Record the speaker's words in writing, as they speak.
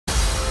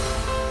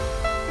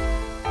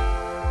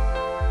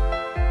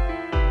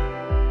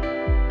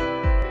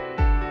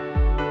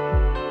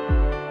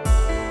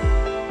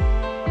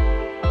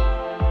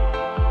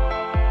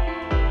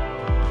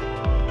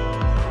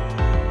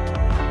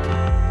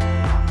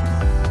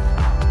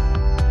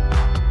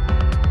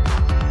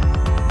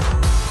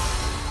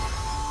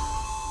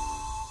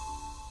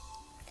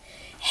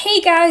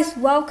guys,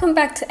 welcome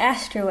back to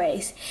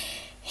Astroways.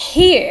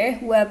 Here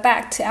we're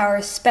back to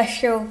our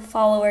special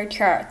follower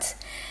chart.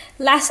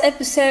 Last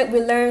episode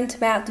we learned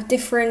about the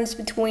difference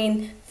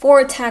between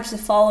 4 types of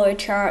follower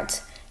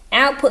charts: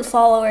 output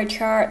follower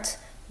chart,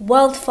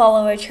 wealth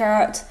follower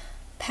chart,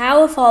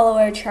 power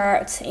follower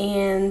chart,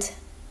 and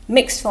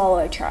mixed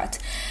follower chart.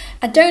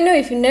 I don't know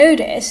if you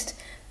noticed,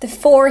 the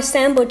 4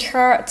 sample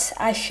charts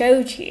I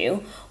showed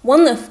you,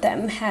 one of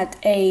them had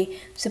a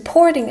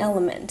supporting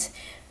element.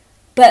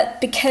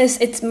 But because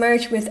it's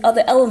merged with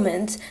other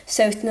elements,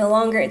 so it's no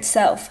longer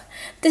itself.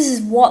 This is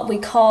what we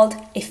called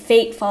a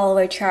fake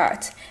follower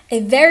chart.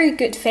 A very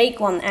good fake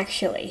one,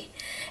 actually.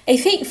 A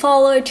fake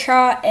follower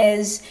chart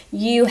is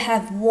you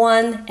have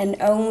one and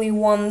only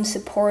one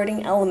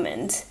supporting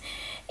element,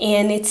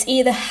 and it's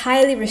either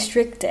highly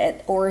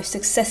restricted or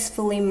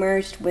successfully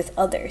merged with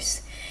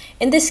others.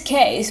 In this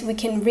case, we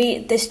can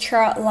read this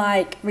chart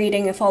like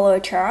reading a follower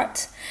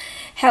chart.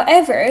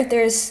 However,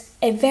 there's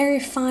a very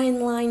fine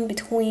line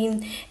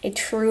between a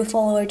true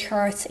follower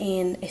chart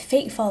and a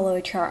fake follower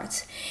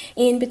chart,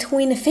 and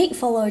between a fake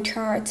follower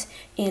chart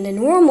and a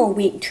normal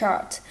week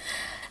chart.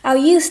 I'll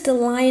use the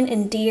lion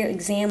and deer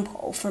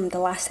example from the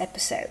last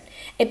episode.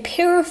 A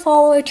pure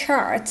follower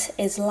chart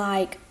is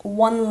like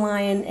one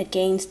lion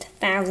against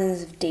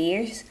thousands of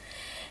deers.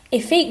 A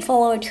fake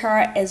follower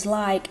chart is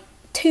like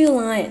 2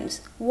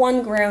 lions,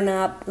 one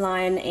grown-up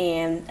lion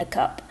and a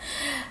cub.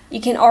 You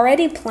can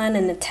already plan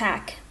an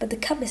attack, but the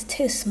cub is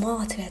too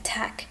small to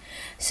attack,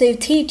 so you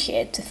teach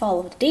it to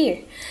follow the deer.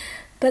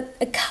 But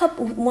a cub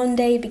would one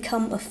day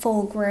become a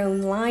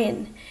full-grown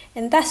lion,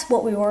 and that's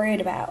what we're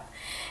worried about.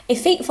 A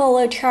fake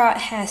follower chart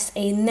has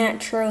a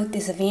natural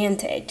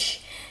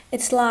disadvantage.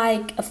 It's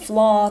like a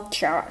flawed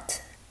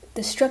chart.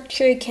 The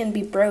structure can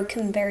be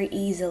broken very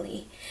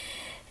easily,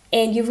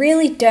 and you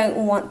really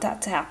don't want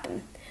that to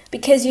happen.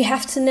 Because you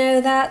have to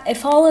know that a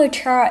follower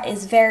chart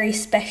is very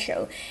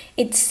special.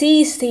 It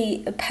sees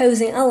the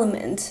opposing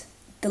element,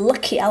 the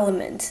lucky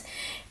element.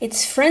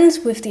 It's friends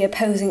with the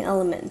opposing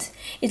element.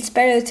 It's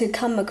better to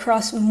come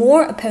across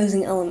more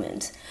opposing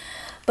elements.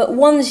 But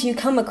once you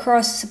come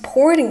across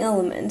supporting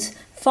elements,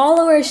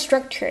 follower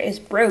structure is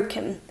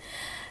broken.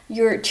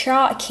 Your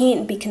chart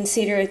can't be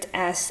considered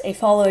as a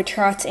follower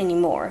chart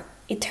anymore.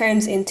 It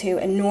turns into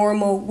a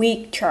normal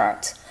week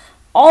chart.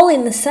 All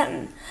in the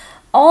sudden,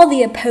 all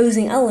the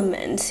opposing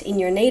elements in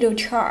your natal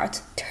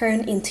chart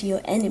turn into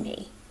your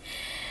enemy.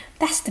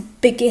 That's the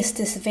biggest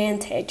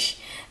disadvantage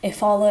a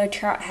follower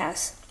chart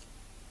has.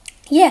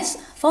 Yes,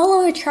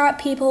 follower chart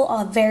people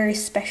are very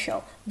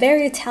special,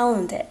 very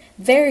talented,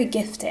 very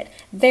gifted,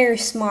 very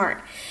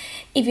smart.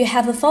 If you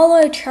have a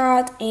follower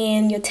chart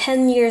and your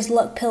 10 years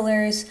luck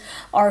pillars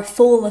are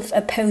full of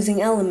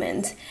opposing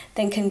elements,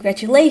 then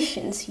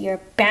congratulations, you're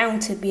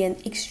bound to be an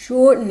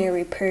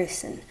extraordinary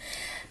person.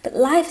 But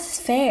life is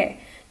fair.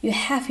 You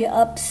have your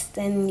ups,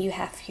 then you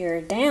have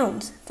your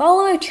downs.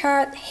 Follower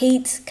chart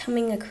hates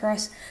coming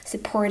across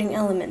supporting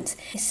elements,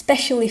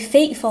 especially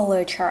fake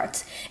follower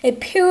charts. A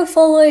pure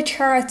follower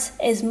chart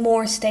is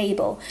more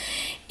stable.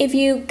 If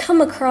you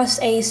come across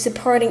a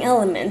supporting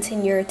element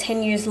in your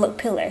 10 years luck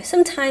pillar,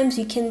 sometimes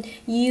you can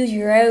use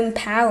your own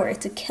power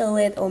to kill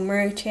it or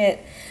merge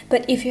it.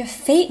 But if you're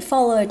fake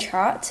follower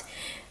chart,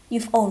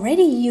 you've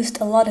already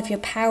used a lot of your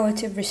power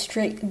to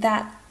restrict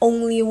that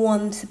only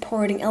one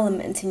supporting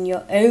element in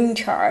your own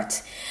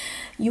chart.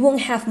 You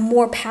won't have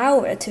more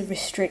power to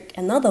restrict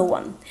another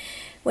one.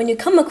 When you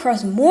come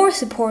across more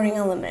supporting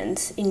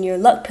elements in your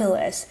luck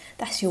pillars,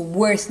 that's your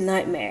worst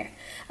nightmare.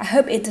 I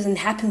hope it doesn't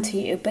happen to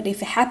you, but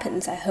if it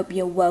happens, I hope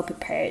you're well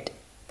prepared.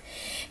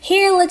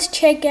 Here, let's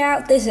check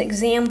out this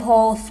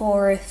example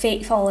for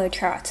fake follower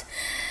chart.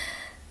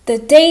 The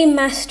day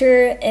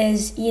master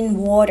is in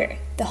water.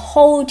 The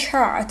whole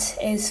chart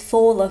is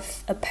full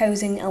of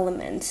opposing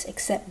elements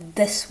except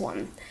this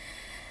one.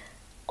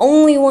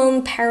 Only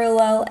one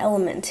parallel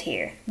element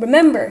here.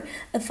 Remember,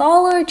 a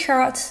follower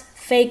chart's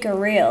fake or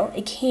real,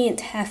 it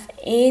can't have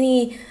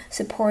any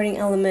supporting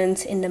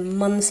elements in the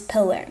month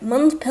pillar.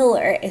 Month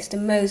pillar is the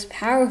most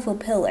powerful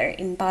pillar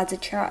in Bazi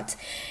chart.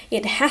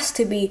 It has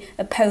to be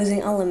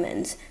opposing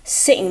elements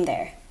sitting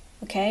there,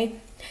 okay?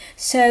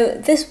 So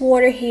this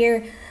water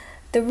here,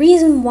 the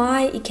reason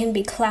why it can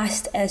be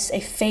classed as a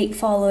fake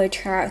follower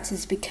chart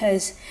is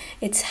because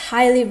it's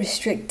highly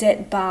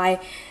restricted by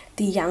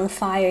the yang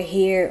fire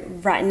here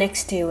right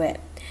next to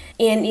it,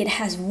 and it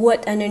has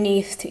wood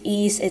underneath to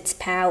ease its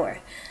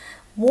power.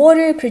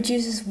 Water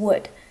produces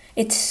wood.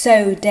 It's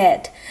so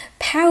dead.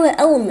 Power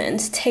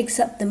element takes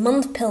up the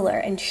month pillar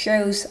and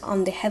shows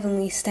on the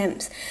heavenly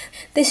stems.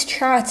 This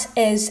chart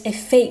is a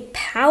fake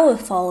power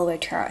follower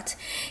chart.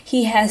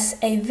 He has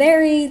a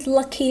very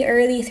lucky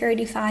early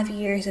 35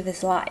 years of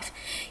his life.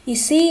 You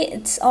see,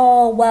 it's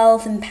all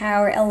wealth and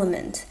power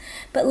element.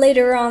 But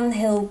later on,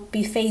 he'll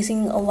be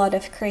facing a lot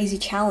of crazy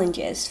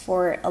challenges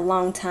for a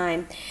long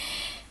time.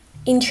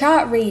 In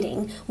chart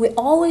reading, we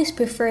always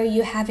prefer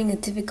you having a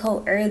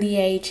difficult early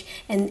age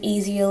and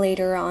easier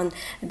later on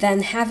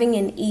than having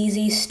an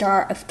easy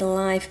start of the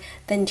life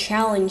then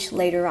challenge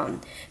later on,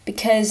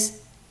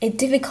 because A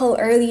difficult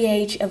early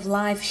age of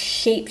life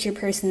shapes your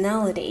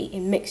personality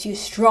and makes you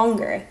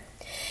stronger.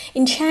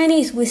 In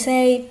Chinese, we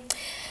say,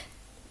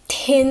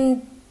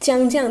 天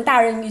将降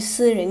大任于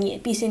斯人也，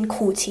必先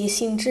苦其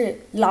心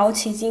志，劳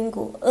其筋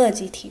骨，饿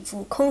其体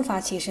肤，空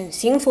乏其身，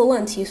行拂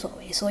乱其所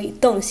为，所以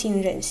动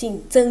心忍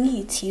性，增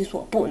益其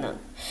所不能.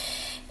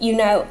 You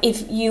know,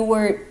 if you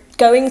were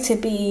going to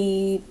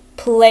be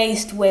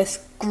placed with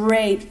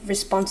great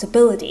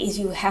responsibilities,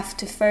 you have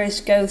to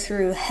first go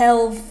through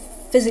hell,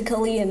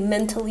 physically and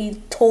mentally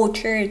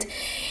tortured,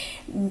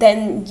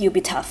 then you'll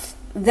be tough.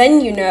 Then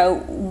you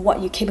know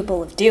what you're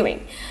capable of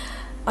doing.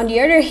 On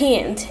the other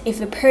hand, if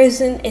a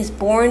person is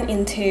born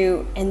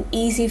into an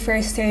easy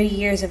first 30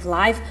 years of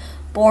life,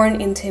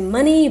 born into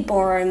money,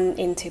 born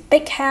into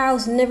big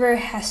house, never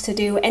has to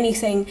do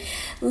anything,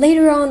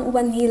 later on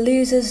when he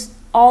loses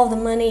all the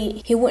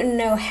money, he wouldn't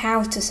know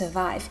how to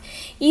survive.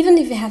 Even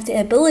if he have the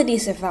ability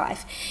to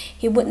survive,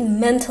 he wouldn't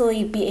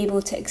mentally be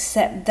able to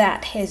accept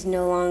that he's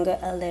no longer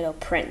a little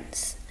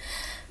prince.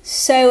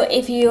 So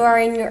if you are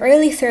in your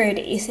early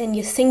 30s and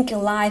you think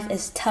your life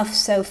is tough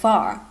so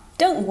far,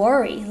 don't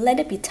worry, let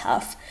it be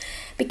tough.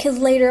 Because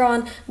later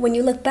on, when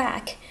you look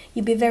back,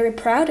 you'll be very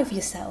proud of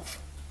yourself.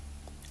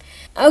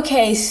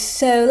 Okay,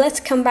 so let's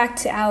come back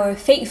to our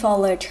fate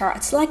follower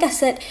charts. Like I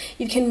said,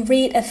 you can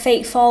read a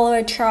fate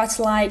follower chart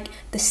like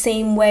the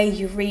same way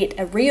you read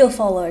a real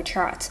follower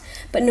chart.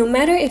 But no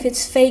matter if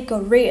it's fake or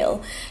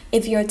real,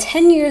 if your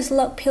 10 years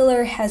luck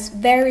pillar has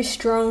very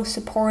strong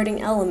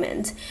supporting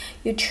element,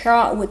 your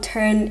chart would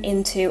turn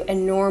into a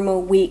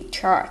normal week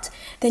chart.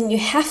 Then you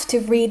have to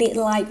read it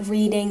like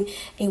reading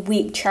a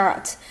week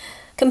chart.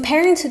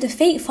 Comparing to the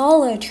fate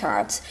follower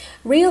charts,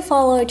 real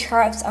follower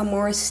charts are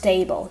more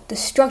stable. The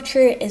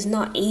structure is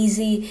not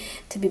easy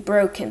to be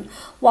broken,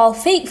 while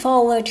fate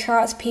follower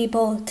charts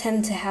people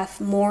tend to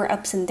have more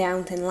ups and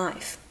downs in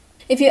life.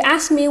 If you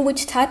ask me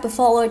which type of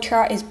follower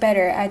chart is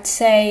better, I'd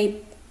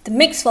say the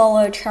mixed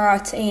follower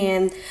chart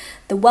and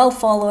the wealth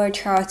follower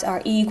charts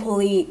are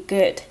equally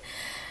good.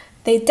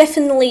 They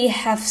definitely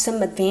have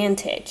some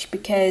advantage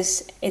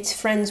because it's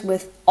friends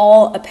with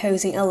all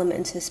opposing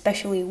elements,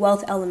 especially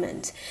wealth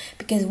element,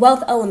 because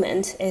wealth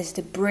element is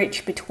the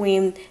bridge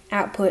between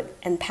output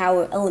and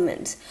power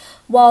elements.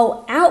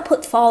 While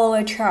output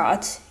follower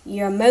charts,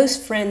 you're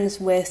most friends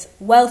with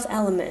wealth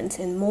element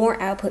and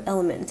more output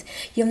element.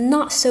 You're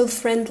not so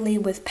friendly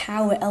with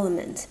power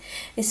element,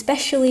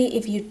 especially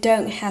if you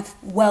don't have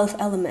wealth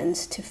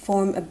elements to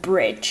form a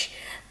bridge.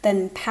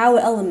 Then power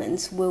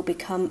elements will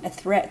become a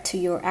threat to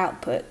your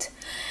output.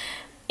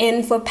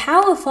 And for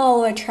power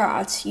follower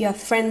charts, you are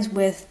friends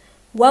with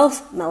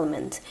wealth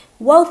element.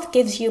 Wealth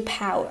gives you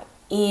power,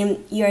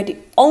 and you're the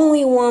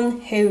only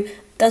one who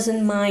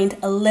doesn't mind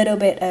a little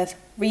bit of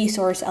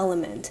resource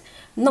element.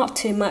 Not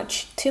too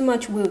much. Too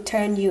much will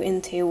turn you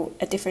into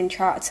a different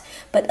chart,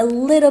 but a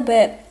little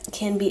bit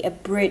can be a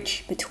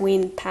bridge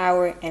between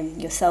power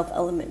and your self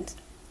element.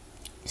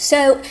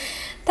 So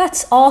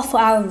that's all for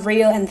our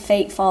real and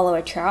fake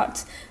follower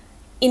charts.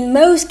 In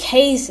most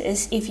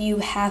cases, if you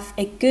have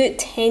a good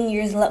 10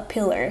 years luck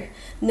pillar,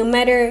 no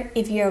matter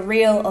if you're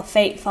real or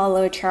fake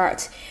follower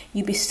chart,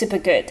 you'll be super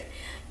good.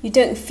 You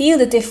don't feel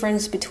the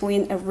difference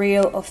between a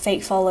real or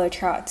fake follower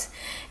chart.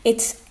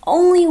 It's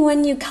only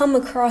when you come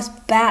across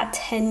bad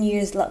 10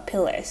 years luck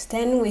pillars,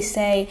 then we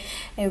say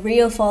a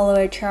real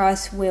follower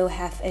chart will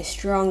have a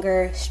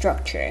stronger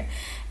structure.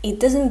 It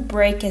doesn't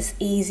break as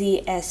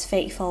easy as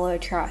fake follower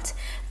chart.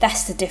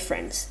 That's the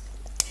difference.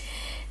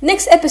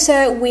 Next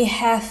episode, we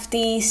have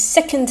the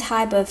second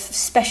type of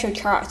special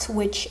chart,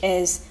 which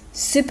is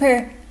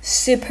super,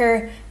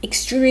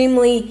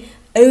 extremely,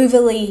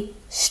 overly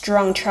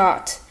strong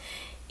chart.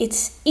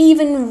 It's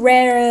even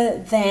rarer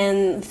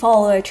than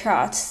follower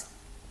charts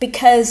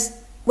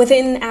because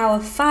within our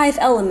 5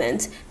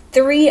 elements,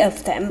 3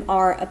 of them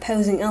are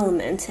opposing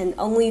elements and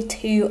only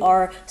 2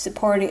 are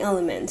supporting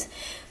elements.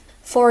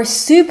 For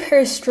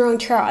super strong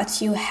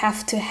charts, you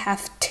have to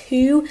have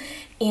 2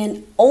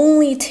 and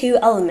only 2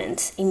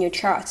 elements in your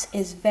charts.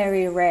 Is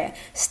very rare.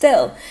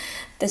 Still,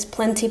 there's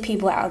plenty of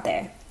people out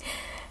there.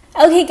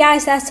 Okay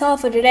guys, that's all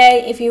for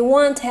today. If you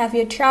want to have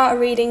your chart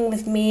reading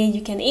with me,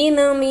 you can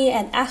email me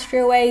at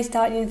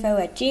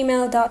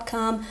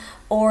astroways.info@gmail.com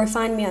or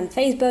find me on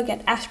Facebook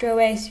at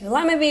Astroways. If you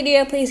like my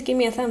video, please give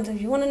me a thumbs up.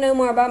 If you want to know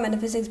more about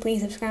metaphysics, please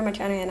subscribe my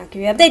channel and I'll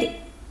keep you updated.